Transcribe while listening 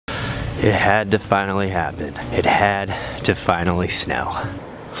It had to finally happen. It had to finally snow.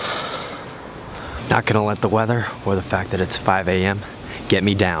 Not gonna let the weather or the fact that it's 5 a.m. get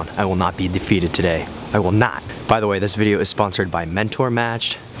me down. I will not be defeated today. I will not. By the way, this video is sponsored by Mentor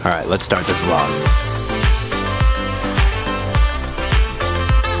Matched. All right, let's start this vlog.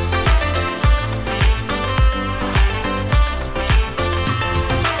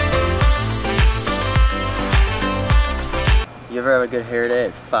 You ever have a good hair day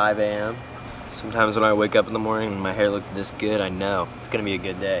at 5 a.m.? Sometimes when I wake up in the morning and my hair looks this good, I know it's gonna be a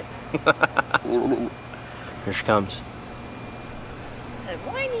good day. Here she comes. Good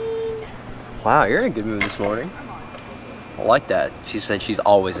morning. Wow, you're in a good mood this morning. I like that. She said she's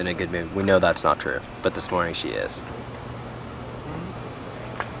always in a good mood. We know that's not true, but this morning she is.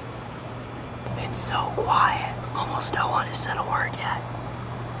 It's so quiet. Almost no one has said a word yet.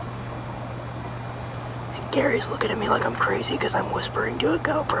 Gary's looking at me like I'm crazy because I'm whispering to a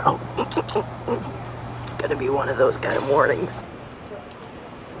GoPro. It's gonna be one of those kind of mornings.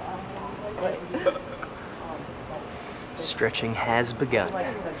 Stretching has begun.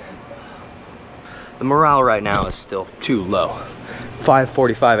 The morale right now is still too low.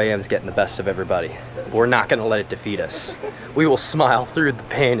 5:45 a.m. is getting the best of everybody. But we're not gonna let it defeat us. We will smile through the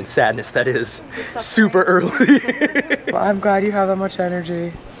pain and sadness that is super early. Well, I'm glad you have that much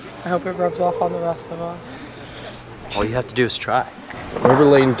energy. I hope it rubs off on the rest of us. All you have to do is try. Whatever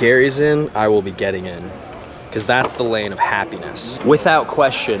lane Gary's in, I will be getting in. Because that's the lane of happiness. Without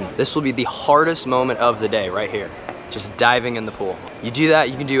question, this will be the hardest moment of the day right here. Just diving in the pool. You do that,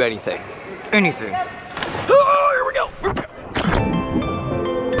 you can do anything. Anything. Oh, here we go.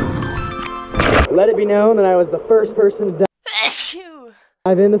 Let it be known that I was the first person to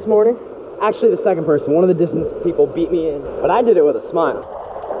dive in this morning. Actually, the second person. One of the distance people beat me in. But I did it with a smile.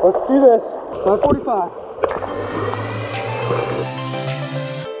 Let's do this. 5:45.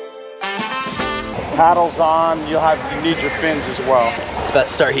 Paddles on, you need your fins as well. It's about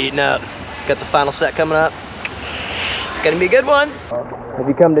to start heating up. Got the final set coming up. It's gonna be a good one. Have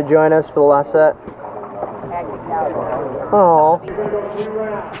you come to join us for the last set? Oh.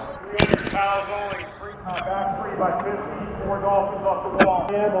 Paddles only, back 3 by 50, 4 dolphins off the wall.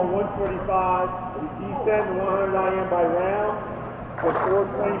 I am on 145, we descend to 100 IM by round, with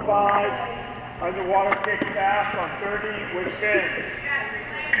 425, underwater kick fast on 30 with fins.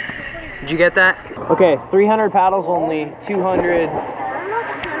 Did you get that? Okay, 300 paddles only, 200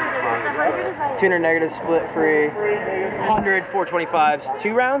 negative split free, 100 425s,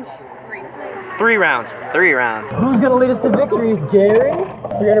 2 rounds? 3 rounds. 3 rounds. Who's gonna lead us to victory? Gary?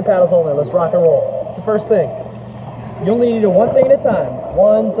 300 paddles only, let's rock and roll. It's the first thing. You only need to do one thing at a time.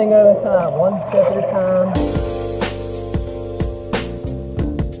 One thing at a time, one step at a time.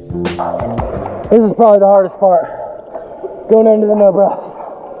 This is probably the hardest part. Going into the no breath.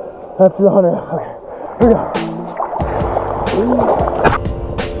 After the 100. Okay, here we go.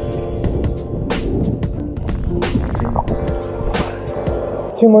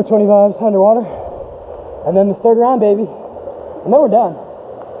 2 more 25s underwater. And then the third round, baby. And then we're done.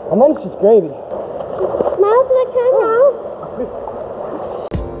 And then it's just gravy. Smile to the camera.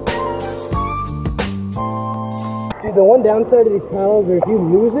 Dude, the one downside of these paddles is if you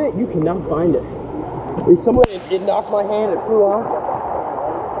lose it, you cannot find it. If someone, it knocked my hand, it flew off.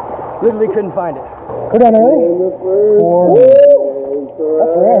 Literally couldn't find it. We're done already? 4.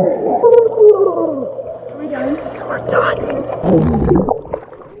 That's rare. Are we done? We're done.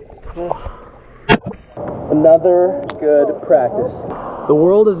 Another good practice. The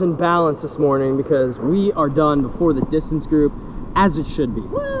world is in balance this morning because we are done before the distance group, as it should be.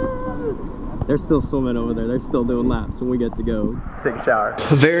 They're still swimming over there. They're still doing laps and we get to go take a shower.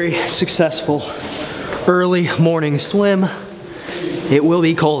 A very successful early morning swim. It will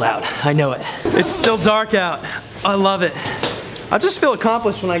be cold out, I know it. It's still dark out, I love it. I just feel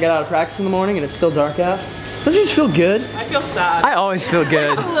accomplished when I get out of practice in the morning and it's still dark out. Doesn't it just feel good? I feel sad. I always feel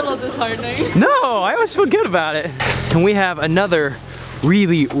good. It's a little disheartening. No, I always feel good about it. And we have another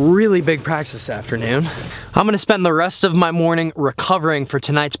really big practice this afternoon. I'm gonna spend the rest of my morning recovering for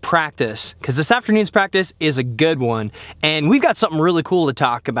tonight's practice because this afternoon's practice is a good one and we've got something really cool to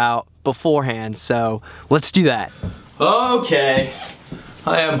talk about beforehand, so let's do that. Okay,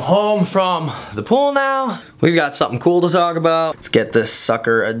 I am home from the pool now. We've got something cool to talk about. Let's get this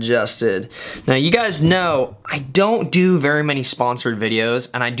sucker adjusted. Now you guys know I don't do very many sponsored videos,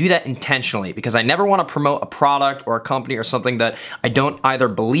 and I do that intentionally because I never want to promote a product or a company or something that I don't either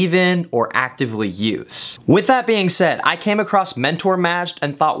believe in or actively use. With that being said, I came across Mentor Matched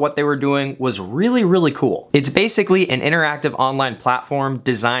and thought what they were doing was really, really cool. It's basically an interactive online platform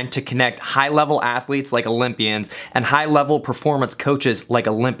designed to connect high-level athletes like Olympians and high-level performance coaches like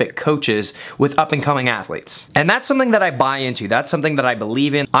Olympic coaches with up-and-coming athletes. And that's something that I buy into. That's something that I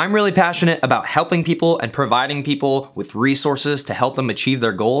believe in. I'm really passionate about helping people and providing people with resources to help them achieve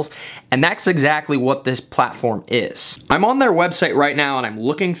their goals, and that's exactly what this platform is. I'm on their website right now and I'm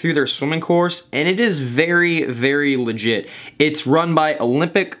looking through their swimming course, and it is very, very legit. It's run by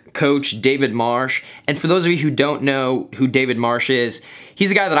Olympic coach David Marsh, and for those of you who don't know who David Marsh is,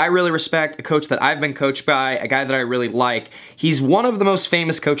 he's a guy that I really respect, a coach that I've been coached by, a guy that I really like. He's one of the most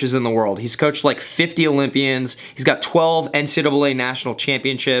famous coaches in the world. He's coached like 50 Olympians. He's got 12 NCAA national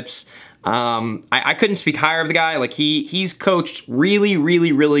championships. I couldn't speak higher of the guy. Like he's coached really,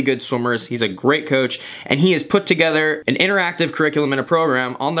 really, really good swimmers. He's a great coach, and he has put together an interactive curriculum and a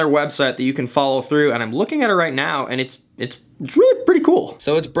program on their website that you can follow through, and I'm looking at it right now, and it's really pretty cool.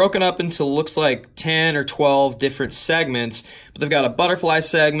 So it's broken up into looks like 10 or 12 different segments, but they've got a butterfly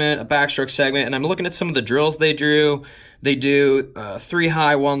segment, a backstroke segment, and I'm looking at some of the drills they drew. They do 3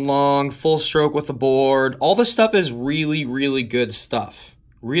 high, 1 long, full stroke with a board. All this stuff is really, really good stuff.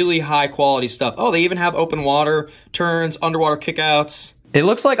 Really high quality stuff. Oh, they even have open water turns, underwater kickouts. It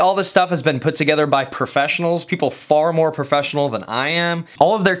looks like all this stuff has been put together by professionals, people far more professional than I am.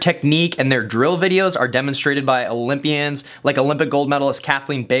 All of their technique and their drill videos are demonstrated by Olympians, like Olympic gold medalist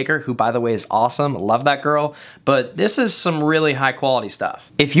Kathleen Baker, who by the way is awesome, love that girl. But this is some really high quality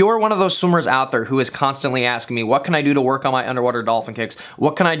stuff. If you're one of those swimmers out there who is constantly asking me, what can I do to work on my underwater dolphin kicks?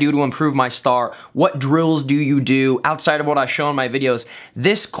 What can I do to improve my star? What drills do you do outside of what I show in my videos?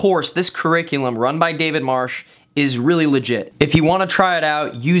 This course, this curriculum run by David Marsh is really legit. If you want to try it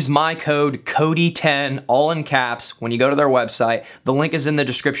out, use my code CODY10, all in caps, when you go to their website. The link is in the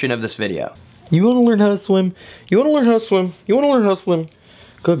description of this video. You want to learn how to swim? You want to learn how to swim? You want to learn how to swim?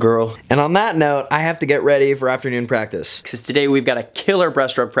 Good girl. And on that note, I have to get ready for afternoon practice, because today we've got a killer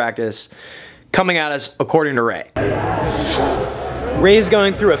breaststroke practice coming at us according to Ray. Ray's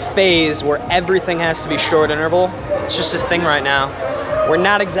going through a phase where everything has to be short interval. It's just his thing right now. We're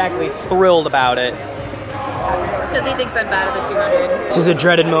not exactly thrilled about it. It's because he thinks I'm bad at the 200. This is a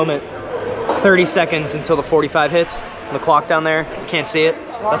dreaded moment. 30 seconds until the 45 hits. The clock down there, can't see it.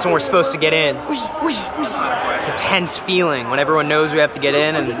 That's when we're supposed to get in. It's a tense feeling when everyone knows we have to get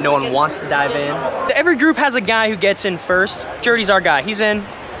in and no one wants to dive in. Every group has a guy who gets in first. Jerdy's our guy, he's in,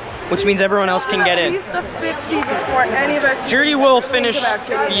 which means everyone else can get in. At least the 50 before any of us. Jerdy will finish,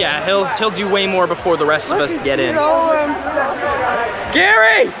 yeah, he'll do way more before the rest of us get in.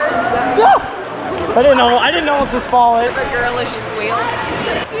 Gary! Yeah! I didn't know this was falling. The girlish squeal.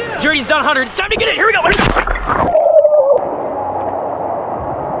 Jerdy's done 100. It's time to get in. Here we go.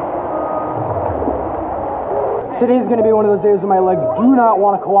 Today's going to be one of those days when my legs do not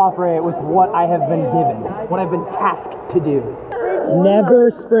want to cooperate with what I have been given, what I've been tasked to do.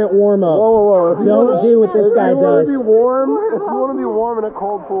 Never sprint warm up. Whoa. Don't do what this guy does. If you want to be warm in a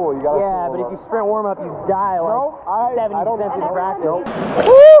cold pool, you gotta. Yeah, but if you sprint warm up, you die like 70% through the practice.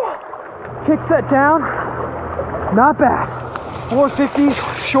 Kick set down, not bad. 450s,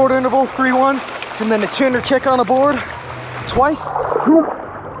 short interval, 3-1, and then a 200 kick on a board, twice. It's a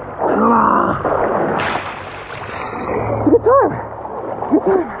good time.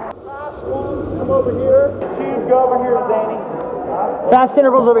 Last ones come over here. Two, go over here, Danny. Fast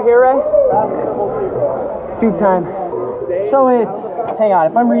intervals over here, Ray? Fast interval Tube time. So it's, hang on,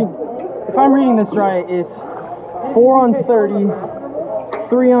 if I'm reading this right, it's 4 on 30,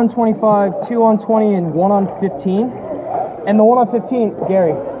 3 on 25, 2 on 20, and 1 on 15. And the 1 on 15,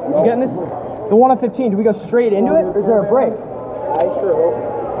 Gary, you getting this? The 1 on 15, do we go straight into it, or is there a break? I sure hope.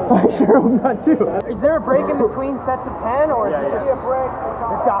 I sure hope not too. Is there a break in between sets of 10, or is it just a break?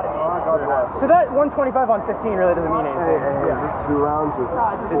 There's gotta be. So that 125 on 15 really doesn't mean anything. Yeah, just 2 rounds with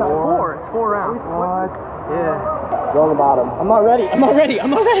It's 4. It's 4 rounds. What? Yeah. Go on the bottom. I'm not ready. I'm not ready. I'm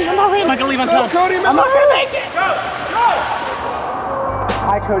not gonna leave on time. Cody, I'm not gonna make it. Go!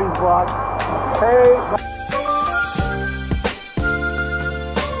 Hi, Cody's vlog. Hey.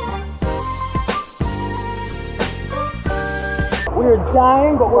 We are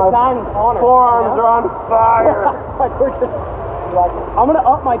dying, but we're dying in honor. Forearms are on fire. I'm gonna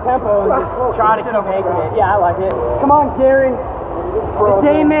up my tempo and just try to keep making it. Yeah, I like it. Come on, Gary. The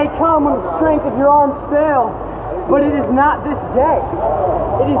day may come when the strength of your arms fail, but it is not this day.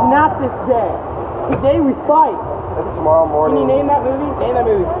 It is not this day. Today we fight. It's tomorrow morning. Can you name that movie? Name that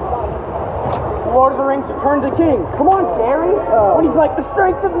movie. Lord of the Rings Return of the King. Come on, Gary. When he's like, the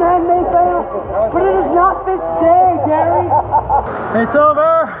strength of man may fail, but it is not this day, Gary. It's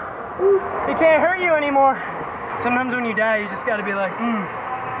over. It can't hurt you anymore. Sometimes when you die, you just gotta be like,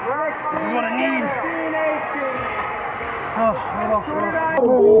 this is what I need.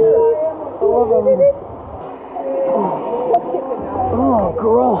 Oh,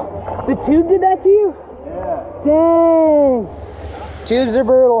 girl. The tube did that to you? Yeah. Dang. Tubes are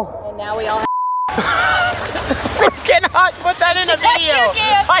brutal. And now we all have I cannot put that in a video.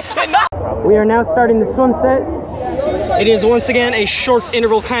 I cannot. We are now starting the swim set. It is once again a short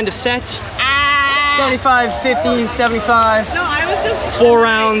interval kind of set. 75, 50, 75. No, I was just 4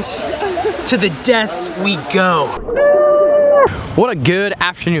 rounds. To the death we go. What a good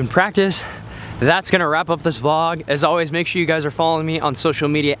afternoon practice. That's gonna wrap up this vlog. As always, make sure you guys are following me on social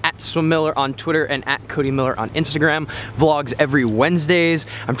media at SwimMiller on Twitter and at Cody Miller on Instagram. Vlogs every Wednesdays.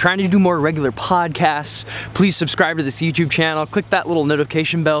 I'm trying to do more regular podcasts. Please subscribe to this YouTube channel. Click that little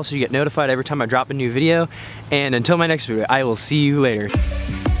notification bell so you get notified every time I drop a new video. And until my next video, I will see you later.